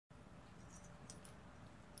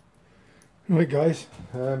Right guys,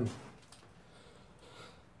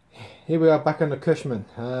 here we are back on the Cushman.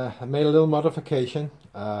 I made a little modification.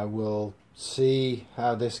 We'll see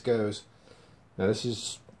how this goes. Now this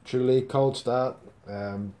is truly a cold start.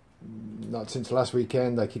 Not since last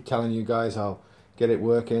weekend. I keep telling you guys I'll get it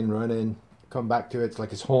working, running, come back to it. It's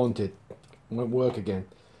like it's haunted. It won't work again.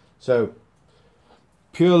 So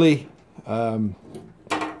purely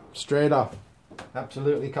straight off,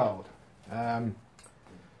 absolutely cold.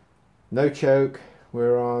 No choke.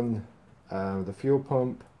 We're on the fuel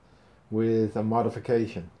pump with a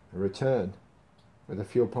modification, a return, with a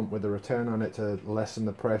fuel pump with a return on it to lessen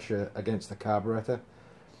the pressure against the carburetor.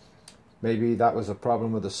 Maybe that was a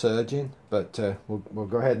problem with the surging, but we'll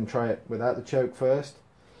go ahead and try it without the choke first,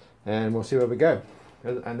 and we'll see where we go.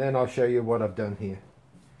 And then I'll show you what I've done here.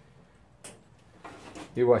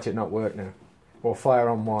 You watch it not work now, or fire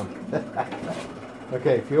on one.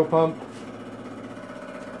 Okay, fuel pump.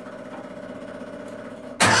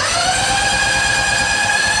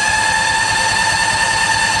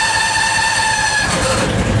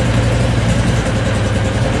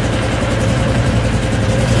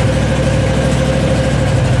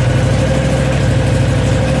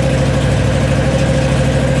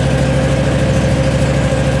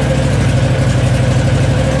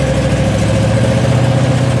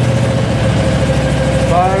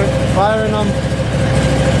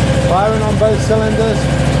 Firing on both cylinders.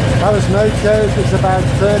 That was no choke. It's about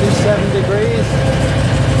 37 degrees.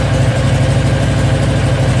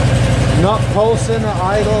 Not pulsing at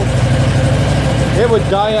idle. It would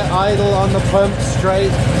die at idle on the pump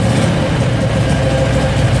straight.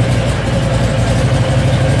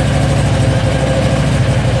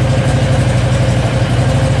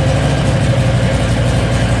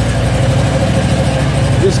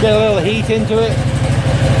 Just get a little heat into it.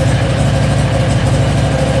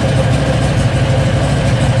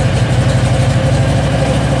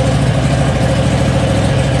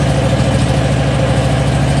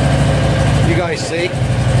 You guys see?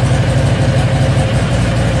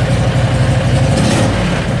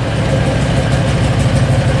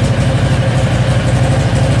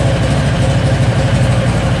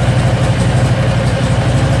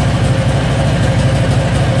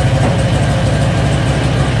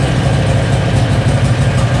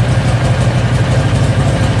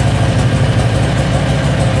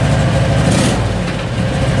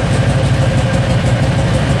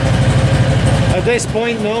 At this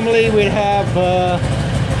point, normally we'd have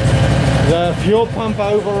the fuel pump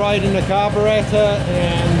overriding the carburetor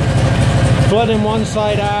and flooding one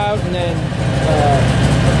side out, and then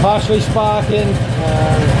partially sparking,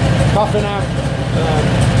 coughing out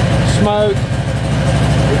smoke.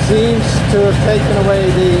 It seems to have taken away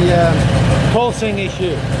the pulsing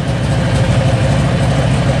issue.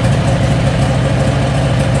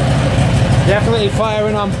 Definitely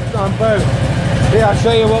firing on both. Here, I'll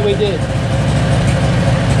show you what we did.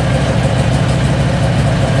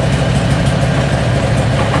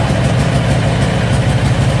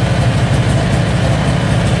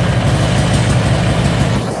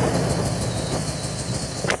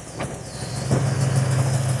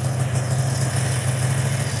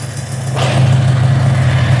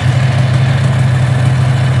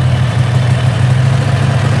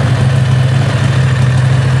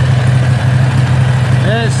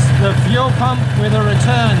 The fuel pump with a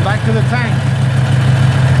return back to the tank.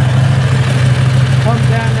 Pump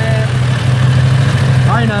down there.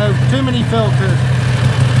 I know, too many filters,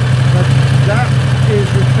 but that is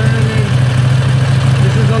returning.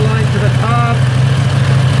 This is the line to the carb.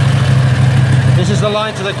 This is the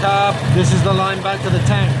line to the carb. This is the line back to the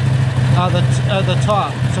tank at the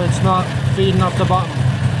top, so it's not feeding off the bottom.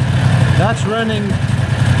 That's running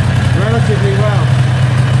relatively well.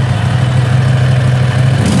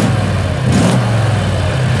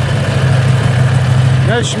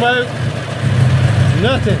 No smoke,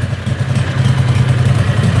 nothing.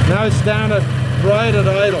 Now it's down at right at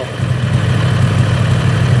idle.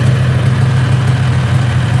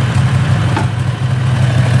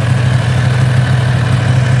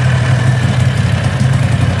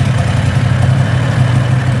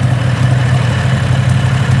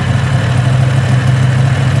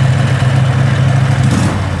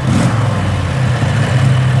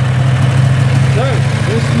 So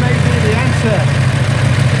this may be the answer.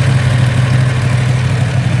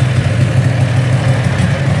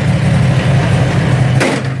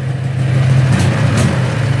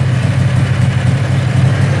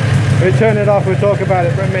 We'll turn it off, we'll talk about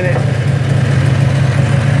it for a minute.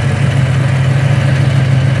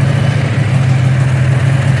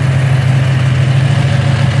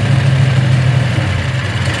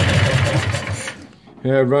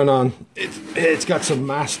 Yeah, run on. it's got some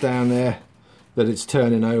mass down there that it's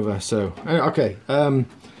turning over. So okay,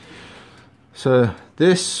 so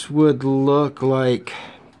this would look like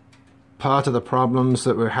part of the problems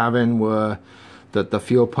that we're having were that the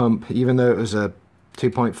fuel pump, even though it was a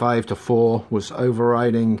 2.5 to 4, was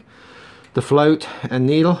overriding the float and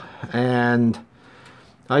needle. And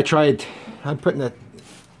I'm putting a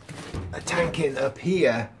tank in up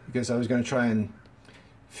here because I was going to try and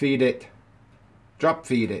feed it, drop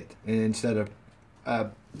feed it, instead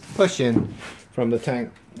of pushing from the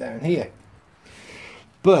tank down here.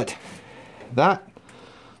 But that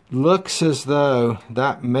looks as though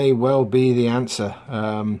that may well be the answer.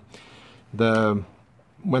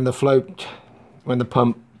 When the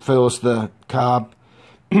pump fills the carb,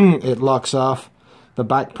 it locks off. The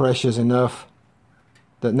back pressure's enough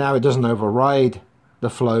that now it doesn't override the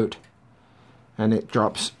float, and it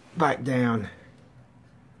drops back down.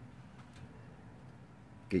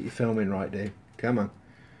 Get your filming right, dude. Come on.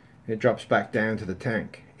 It drops back down to the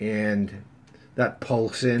tank, and that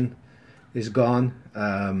pulsing is gone.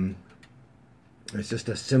 It's just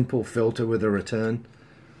a simple filter with a return.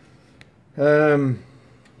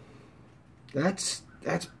 That's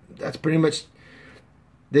pretty much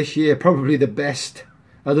this year probably the best,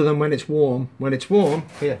 other than when it's warm. When it's warm,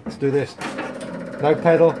 here, let's do this. No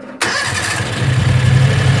pedal.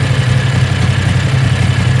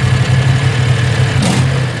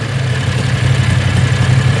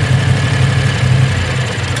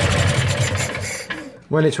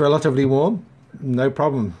 When it's relatively warm, no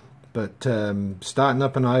problem. But starting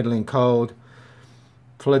up and idling cold,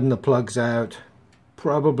 flooding the plugs out,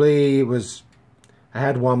 probably I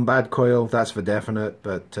had one bad coil, that's for definite,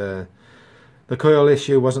 but the coil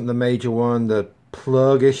issue wasn't the major one, the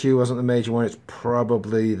plug issue wasn't the major one. It's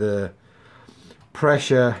probably the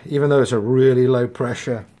pressure, even though it's a really low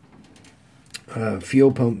pressure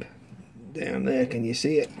fuel pump down there. Can you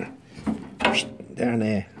see it? Down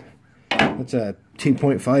there. That's a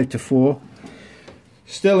 2.5 to 4.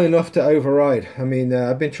 Still enough to override. I mean,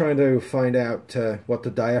 I've been trying to find out what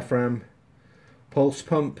the diaphragm pulse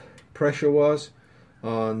pump pressure was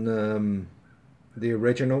on the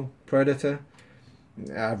original Predator.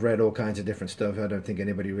 I've read all kinds of different stuff. I don't think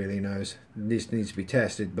anybody really knows. This needs to be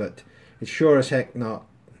tested, but it's sure as heck not,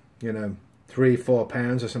 you know, 3-4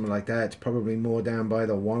 pounds or something like that. It's probably more down by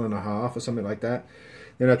the 1.5 or something like that.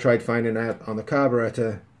 Then I tried finding out on the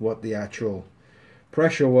carburetor what the actual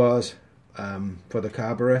pressure was for the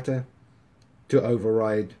carburetor to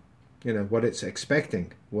override, you know, what it's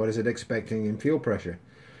expecting. What is it expecting in fuel pressure?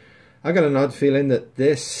 I got an odd feeling that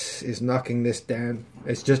this is knocking this down.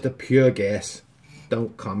 It's just a pure guess.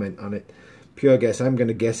 Don't comment on it. Pure guess. I'm going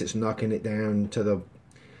to guess it's knocking it down to the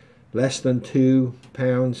less than 2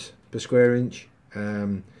 pounds per square inch,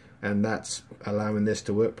 and that's allowing this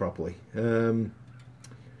to work properly.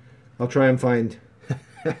 I'll try and find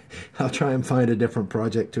a different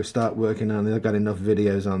project to start working on. I've got enough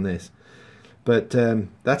videos on this, but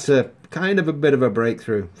that's a kind of a bit of a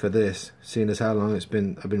breakthrough for this, seeing as how long I've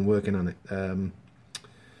been working on it.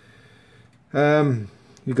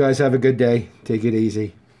 You guys have a good day. Take it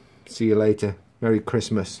easy. See you later. Merry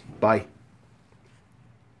Christmas. Bye.